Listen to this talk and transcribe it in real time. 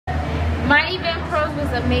My event pros was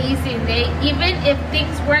amazing. They, even if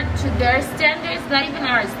things weren't to their standards, not even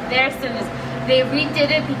ours, their standards, they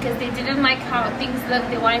redid it because they didn't like how things looked.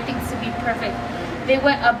 They wanted things to be perfect. They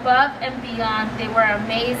went above and beyond. They were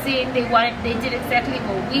amazing. They did exactly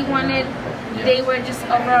what we wanted. Yes. They were just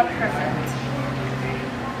overall perfect.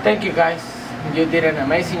 Thank you guys. You did an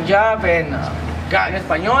amazing job. And en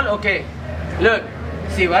español, okay. Look,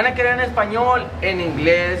 si van a querer en español, en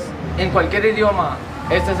inglés, en cualquier idioma,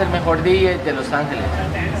 este es el mejor DJ de Los Ángeles.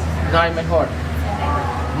 No hay mejor.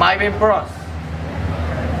 My Event Pros.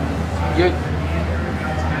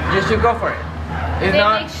 You should go for it. It's they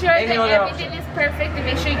make sure that everything is perfect. They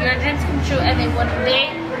make sure your dreams come true, and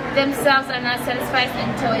they themselves are not satisfied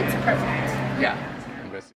until it's perfect. Yeah.